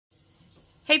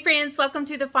Hey friends, welcome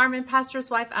to the Farm and Pastor's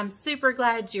Wife. I'm super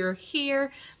glad you're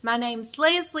here. My name's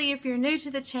Leslie. If you're new to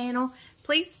the channel,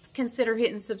 please consider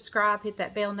hitting subscribe, hit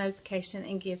that bell notification,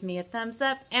 and give me a thumbs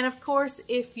up. And of course,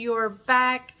 if you're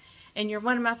back and you're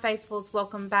one of my faithfuls,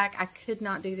 welcome back. I could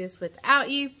not do this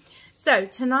without you. So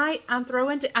tonight I'm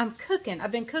cooking.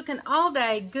 I've been cooking all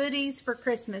day, goodies for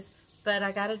Christmas, but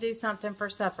I got to do something for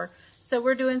supper. So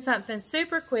we're doing something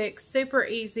super quick, super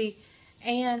easy,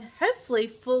 and hopefully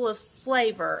full of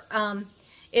flavor.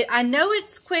 I know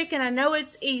it's quick and I know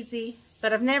it's easy,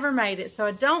 but I've never made it, so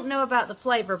I don't know about the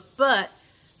flavor, but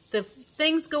the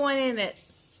things going in it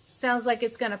sounds like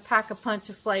it's going to pack a punch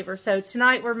of flavor. So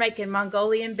tonight we're making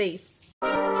Mongolian beef.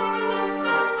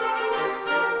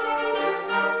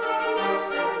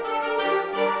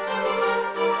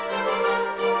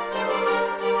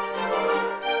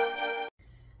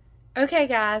 Okay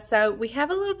guys, so we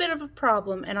have a little bit of a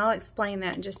problem, and I'll explain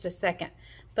that in just a second.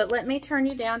 But let me turn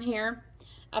you down here.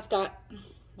 I've got,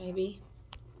 maybe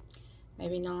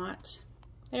not.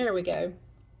 There we go.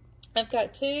 I've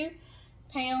got 2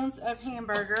 pounds of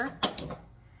hamburger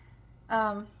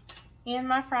in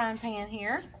my frying pan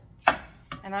here.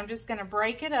 And I'm just gonna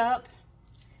break it up,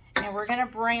 and we're gonna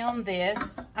brown this.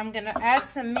 I'm gonna add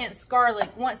some minced garlic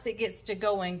once it gets to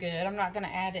going good. I'm not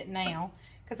gonna add it now,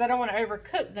 because I don't want to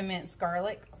overcook the minced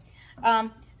garlic.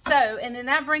 And then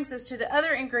that brings us to the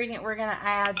other ingredient we're going to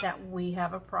add that we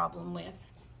have a problem with.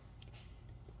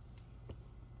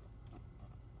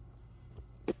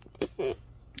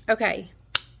 Okay,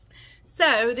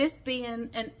 so this being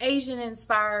an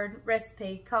Asian-inspired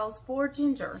recipe calls for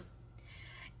ginger.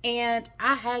 And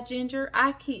I had ginger,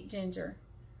 I keep ginger.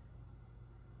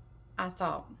 I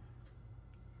thought,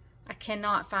 I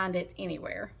cannot find it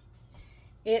anywhere.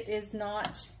 It is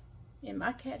not in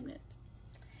my cabinet.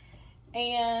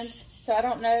 And so I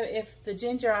don't know if the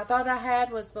ginger I thought I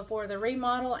had was before the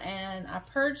remodel and I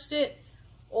purged it,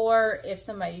 or if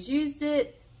somebody's used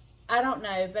it. I don't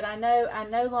know, but I know I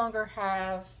no longer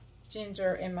have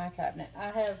ginger in my cabinet. I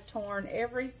have torn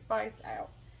every spice out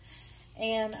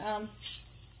and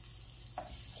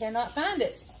cannot find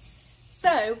it.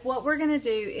 So what we're going to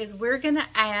do is we're going to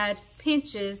add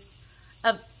pinches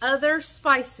of other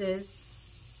spices.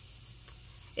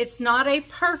 It's not a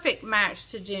perfect match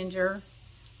to ginger,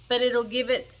 but it'll give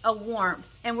it a warmth.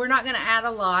 And we're not going to add a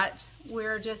lot.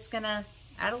 We're just going to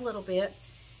add a little bit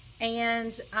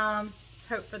and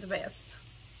hope for the best.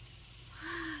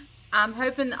 I'm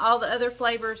hoping all the other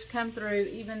flavors come through,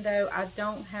 even though I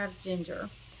don't have ginger.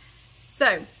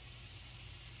 So,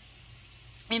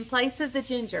 in place of the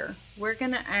ginger, we're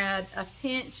going to add a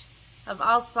pinch of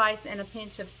allspice and a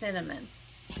pinch of cinnamon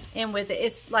in with it.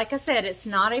 It's like I said, it's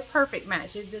not a perfect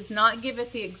match. It does not give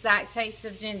it the exact taste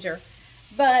of ginger.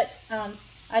 But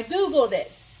I Googled it.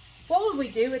 What would we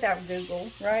do without Google,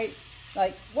 right?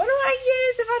 Like, what do I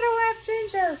use if I don't have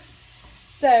ginger?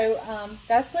 So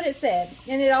that's what it said.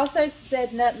 And it also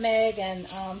said nutmeg and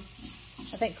I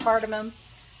think cardamom,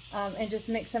 and just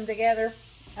mix them together.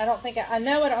 I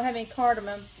know I don't have any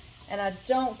cardamom, and I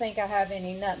don't think I have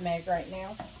any nutmeg right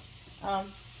now.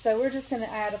 So we're just going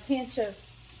to add a pinch of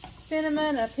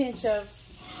cinnamon, a pinch of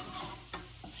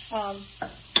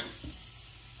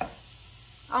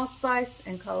allspice,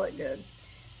 and call it good.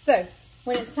 So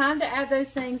when it's time to add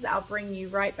those things, I'll bring you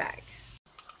right back.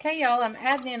 Okay, y'all, I'm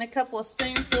adding in a couple of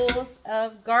spoonfuls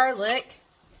of garlic.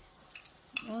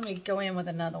 Let me go in with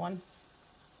another one.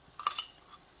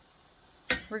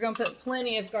 We're going to put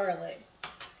plenty of garlic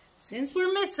since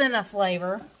we're missing a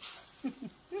flavor.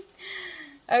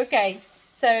 Okay,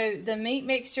 so the meat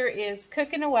mixture is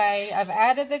cooking away. I've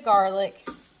added the garlic.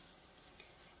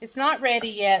 It's not ready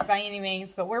yet by any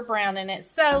means, but we're browning it.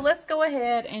 So let's go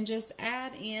ahead and just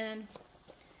add in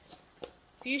a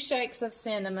few shakes of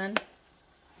cinnamon.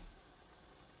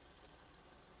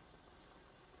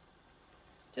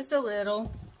 Just a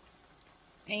little.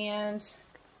 And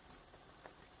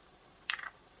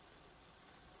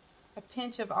a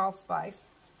pinch of allspice.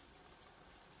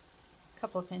 A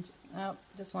couple of pinches. Oh,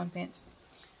 just one pinch.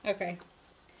 Okay.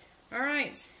 All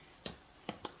right.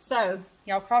 So,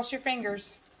 y'all cross your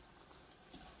fingers.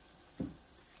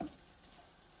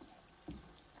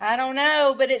 I don't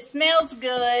know, but it smells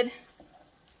good.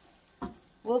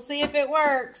 We'll see if it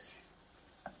works.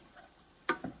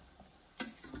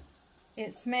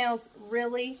 It smells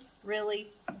really, really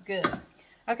good.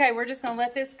 Okay, we're just going to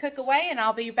let this cook away, and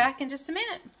I'll be back in just a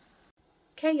minute.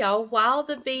 Okay, y'all, while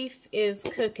the beef is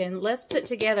cooking, let's put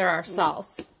together our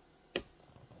sauce.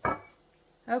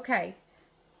 Okay,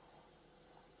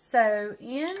 so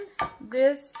in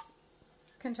this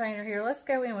container here, let's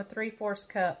go in with 3/4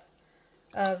 cup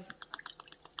of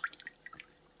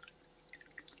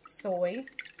soy.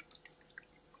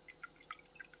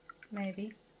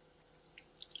 Maybe.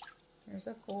 There's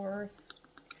a fourth.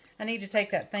 I need to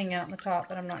take that thing out in the top,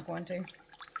 but I'm not going to.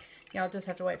 Y'all just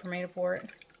have to wait for me to pour it.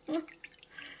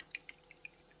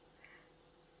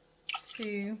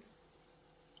 2.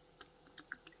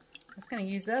 That's going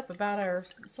to use up about our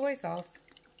soy sauce.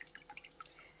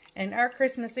 And our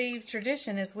Christmas Eve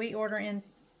tradition is we order in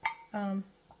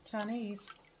Chinese.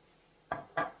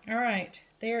 Alright,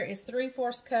 there is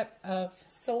 3/4 cup of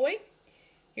soy.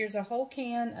 Here's a whole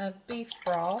can of beef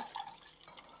broth.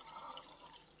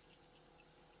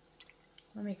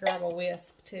 Let me grab a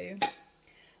whisk too.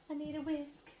 I need a whisk.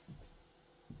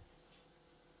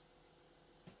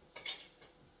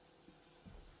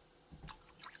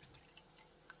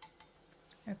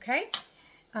 Okay,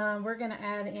 we're going to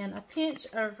add in a pinch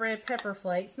of red pepper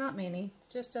flakes. Not many,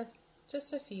 just a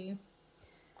few.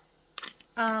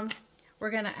 We're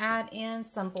going to add in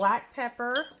some black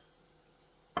pepper.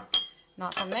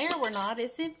 Not from there, we're not.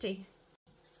 It's empty.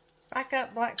 Back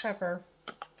up black pepper.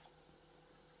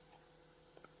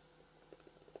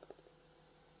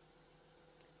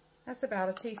 That's about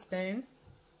a teaspoon.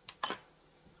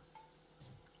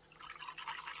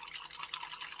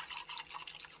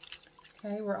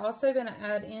 Okay, we're also going to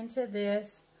add into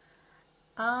this,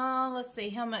 let's see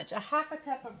how much, a 1/2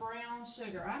 cup of brown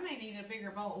sugar. I may need a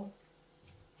bigger bowl.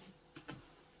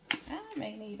 I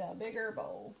may need a bigger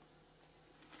bowl.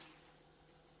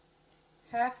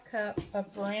 1/2 cup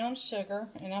of brown sugar,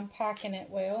 and I'm packing it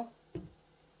well.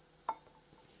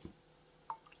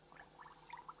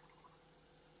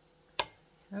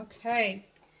 Okay,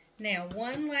 now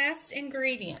one last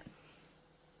ingredient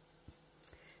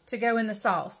to go in the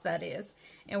sauce, that is.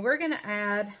 And we're going to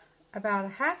add about a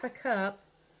 1/2 cup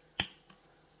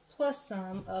plus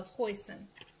some of hoisin.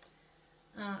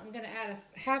 I'm going to add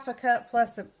a 1/2 cup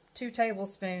plus 2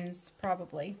 tablespoons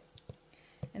probably.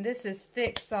 And this is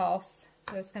thick sauce,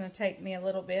 so it's going to take me a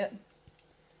little bit.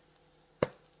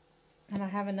 And I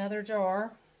have another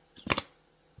jar.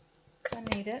 I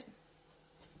need it.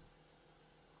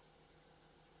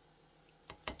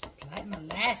 It's like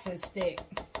molasses thick.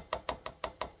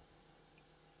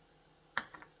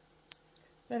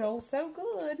 But oh, so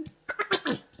good.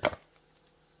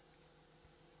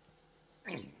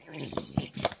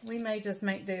 We may just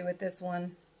make do with this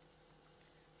one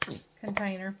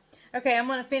container. Okay, I'm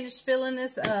going to finish filling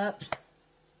this up.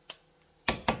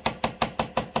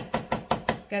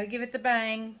 Got to give it the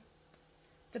bang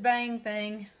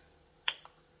thing.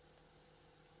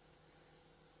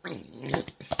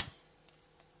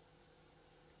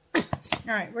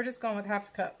 Alright, we're just going with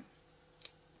 1/2 cup.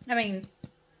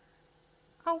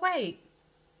 Oh wait.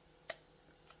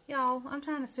 Y'all, I'm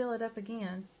trying to fill it up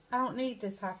again. I don't need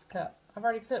this 1/2 cup. I've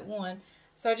already put one,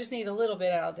 so I just need a little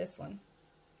bit out of this one.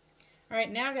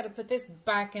 Alright, now I've got to put this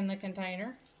back in the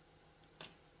container.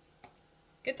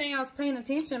 Good thing I was paying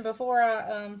attention before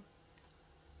I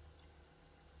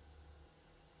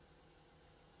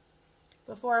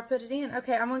put it in.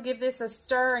 Okay, I'm going to give this a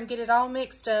stir and get it all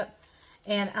mixed up.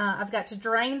 And I've got to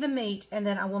drain the meat, and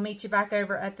then I will meet you back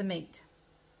over at the meat.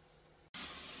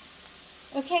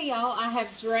 Okay, y'all, I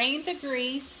have drained the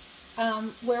grease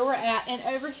where we're at. And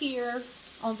over here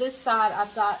on this side,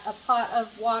 I've got a pot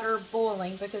of water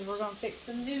boiling because we're going to fix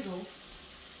some noodles.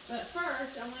 But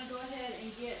first, I'm going to go ahead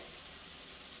and get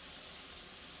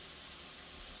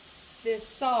this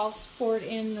sauce poured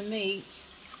in the meat.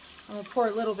 I'm going to pour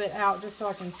a little bit out just so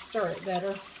I can stir it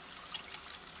better.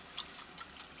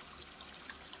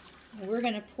 And we're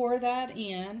going to pour that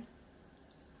in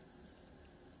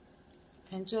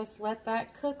and just let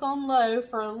that cook on low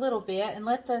for a little bit and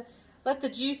let the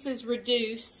juices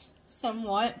reduce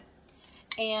somewhat.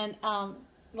 And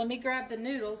let me grab the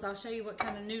noodles. I'll show you what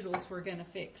kind of noodles we're going to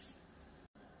fix.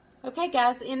 Okay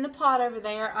guys, in the pot over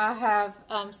there I have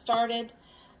started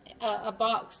a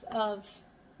box of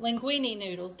linguine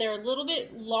noodles. They're a little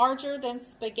bit larger than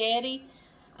spaghetti,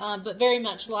 but very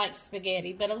much like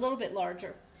spaghetti, but a little bit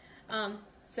larger.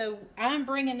 So I'm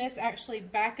bringing this actually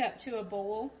back up to a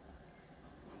boil.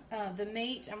 The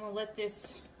meat, I'm going to let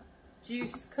this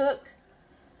juice cook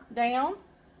down,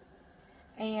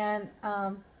 and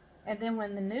then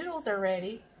when the noodles are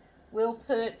ready, we'll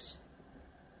put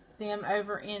them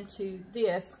over into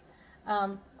this.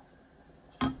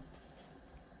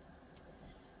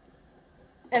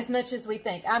 As much as we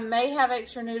think. I may have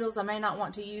extra noodles. I may not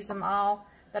want to use them all,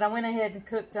 but I went ahead and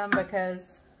cooked them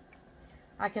because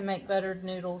I can make buttered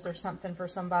noodles or something for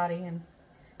somebody, and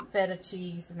feta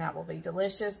cheese, and that will be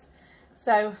delicious.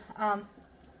 So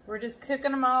we're just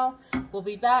cooking them all. We'll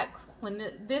be back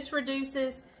when this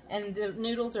reduces and the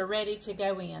noodles are ready to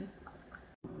go in.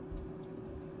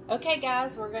 Okay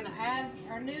guys, we're gonna add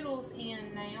our noodles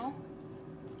in now.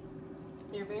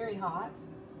 They're very hot.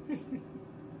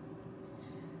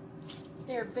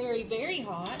 They're very, very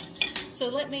hot. So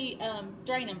let me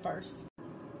drain them first.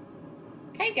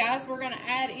 Okay guys, we're gonna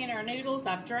add in our noodles.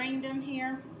 I've drained them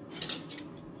here.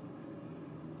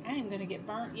 I ain't gonna get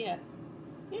burnt yet.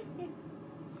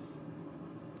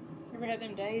 Ever had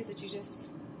them days that you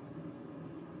just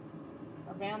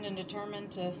are bound and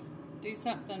determined to do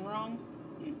something wrong?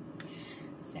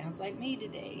 Sounds like me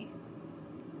today.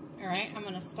 All right, I'm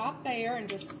gonna stop there and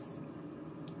just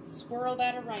swirl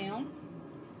that around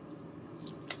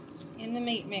in the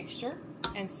meat mixture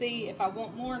and see if I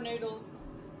want more noodles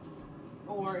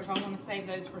or if I want to save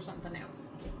those for something else.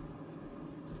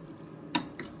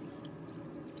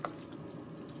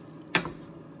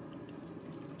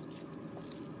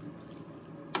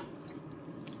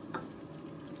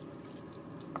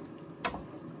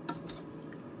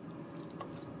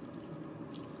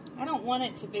 I don't want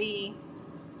it to be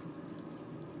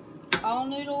all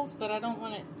noodles, but I don't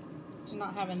want it to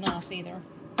not have enough either.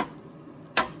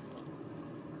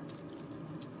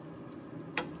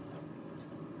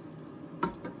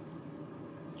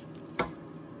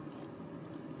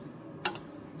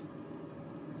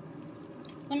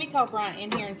 Let me call Bryant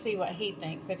in here and see what he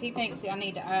thinks. If he thinks I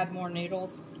need to add more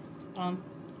noodles,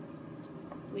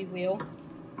 we will.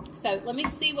 So let me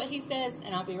see what he says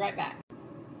and I'll be right back.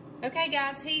 Okay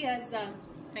guys, he has,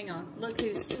 hang on, look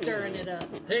who's stirring it up.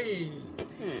 Hey,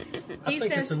 I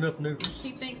think it's enough noodles. He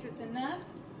thinks it's enough.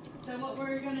 So what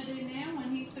we're gonna do now,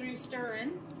 when he's through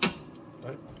stirring,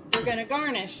 Right. we're gonna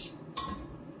garnish.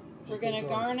 We're gonna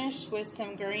garnish with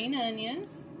some green onions.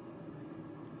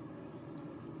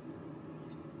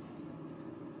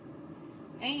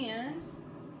 And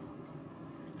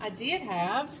I did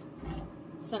have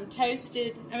some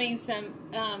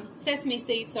sesame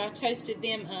seeds, so I toasted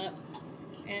them up.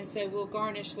 And so we'll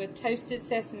garnish with toasted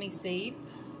sesame seed.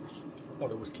 I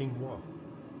thought it was quinoa.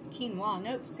 Quinoa,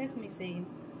 nope, sesame seed.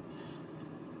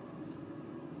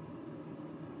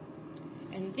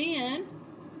 And then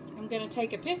I'm gonna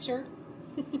take a picture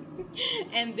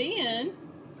and then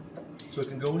So it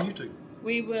can go on YouTube.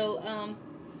 we will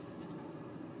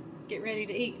get ready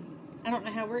to eat. I don't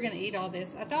know how we're going to eat all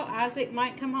this. I thought Isaac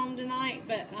might come home tonight,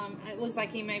 but it looks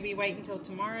like he may be waiting until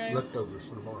tomorrow. Leftovers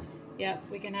for tomorrow. Yep,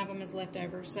 we can have them as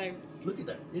leftovers. So Look at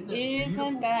that.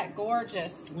 isn't that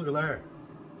gorgeous? Look at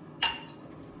that.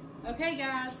 Okay,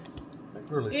 guys.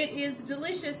 Really. It is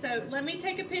delicious. So let me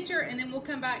take a picture and then we'll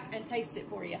come back and taste it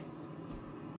for you.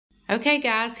 Okay,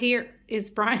 guys, here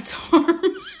is Bryant's arm.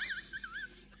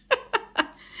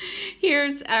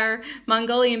 Here's our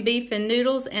Mongolian beef and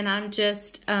noodles, and I'm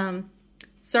just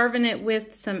serving it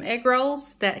with some egg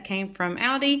rolls that came from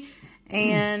Aldi,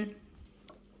 and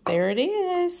there it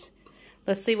is.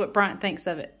 Let's see what Bryant thinks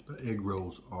of it. The egg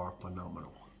rolls are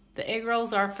phenomenal. The egg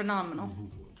rolls are phenomenal.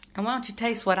 And why don't you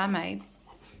taste what I made?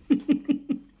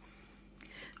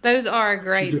 Those are a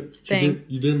great thing.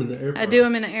 You did them in the air fryer? I do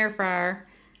them in the air fryer.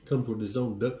 Comes with his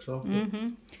own duck sauce.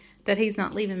 That he's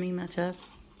not leaving me much of.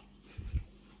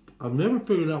 I've never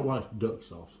figured out why it's duck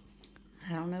sauce.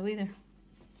 I don't know either.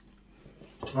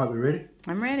 All right, we ready?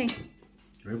 I'm ready.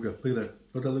 Here we go. Look at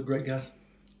that. Don't that look great, guys?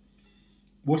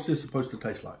 What's this supposed to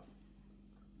taste like?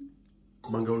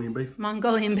 Mongolian beef?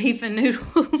 Mongolian beef and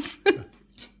noodles.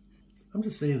 I'm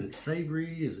just saying, is it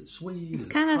savory? Is it sweet? It's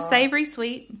kind of savory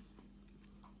sweet.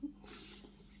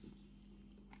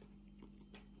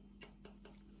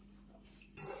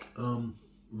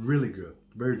 Really good.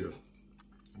 Very good.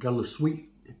 Got a little sweet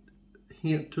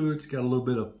hint to it. It's got a little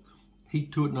bit of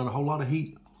heat to it. Not a whole lot of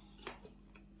heat.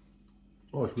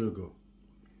 Oh, it's real good.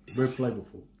 Very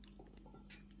flavorful.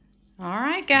 All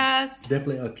right, guys.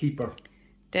 Definitely a keeper.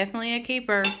 Definitely a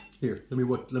keeper. Here,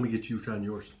 let me get you trying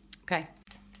yours. Okay.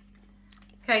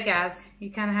 Okay, guys.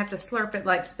 You kind of have to slurp it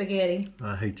like spaghetti.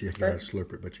 I hate you gotta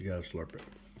slurp it, but you gotta slurp it.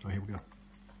 Oh, here we go.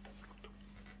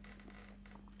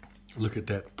 Look at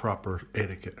that proper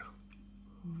etiquette.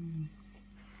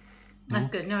 That's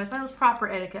good. No, if that was proper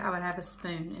etiquette, I would have a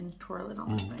spoon and twirl it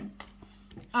on the spoon.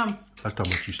 That's how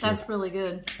much you slurp. That's really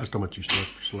good. That's how much you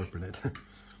slurping it.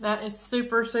 That is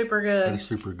super, super good. That is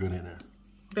super good in there.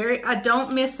 I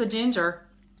don't miss the ginger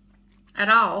at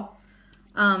all.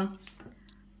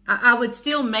 I would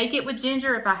still make it with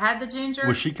ginger if I had the ginger.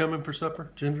 Was she coming for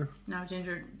supper, Ginger? No,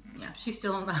 Ginger, yeah, she's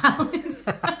still on the island.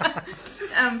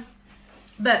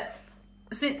 But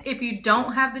if you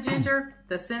don't have the ginger,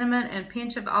 the cinnamon and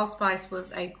pinch of allspice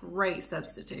was a great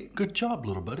substitute. Good job,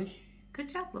 little buddy. Good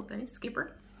job, little buddy.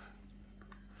 Skipper.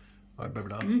 All right, baby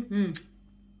doll.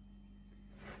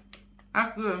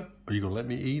 That's good. Are you going to let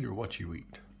me eat or what you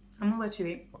eat? I'm gonna let you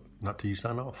eat. Not till you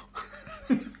sign off.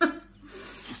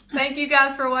 Thank you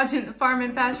guys for watching The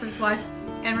Farming Pastor's Wife.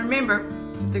 And remember,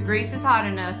 if the grease is hot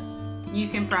enough, you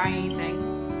can fry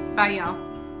anything. Bye, y'all.